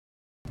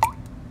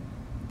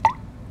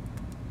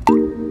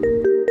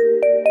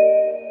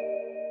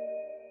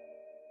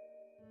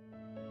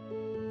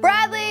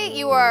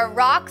were a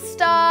rock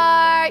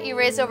star. You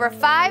raised over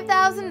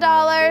 $5,000.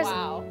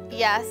 Wow.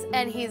 Yes,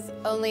 and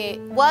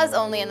was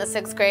only in the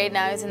 6th grade.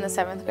 Now he's in the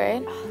 7th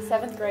grade. Oh,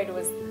 7th grade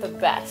was the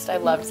best. I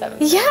loved 7th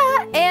grade.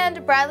 Yeah,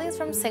 and Bradley's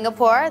from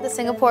Singapore, the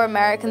Singapore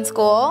American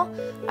School.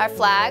 Our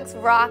flags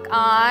rock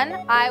on.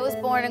 I was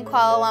born in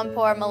Kuala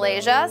Lumpur,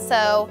 Malaysia,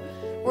 so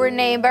we're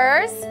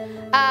neighbors.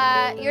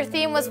 Your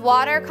theme was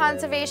water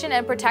conservation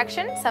and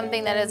protection,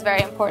 something that is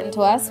very important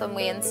to us when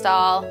we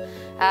install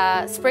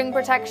spring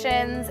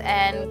protections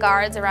and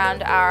guards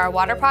around our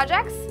water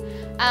projects.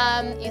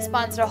 You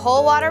sponsored a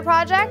whole water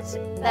project.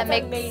 That's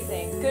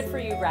amazing. Good for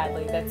you,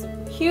 Bradley. That's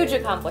a huge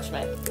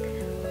accomplishment.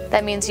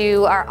 That means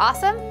you are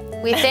awesome.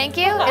 We thank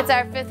you. It's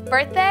our 5th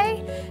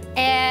birthday,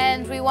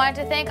 and we want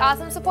to thank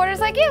awesome supporters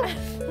like you.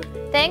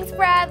 Thanks,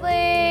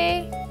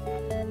 Bradley.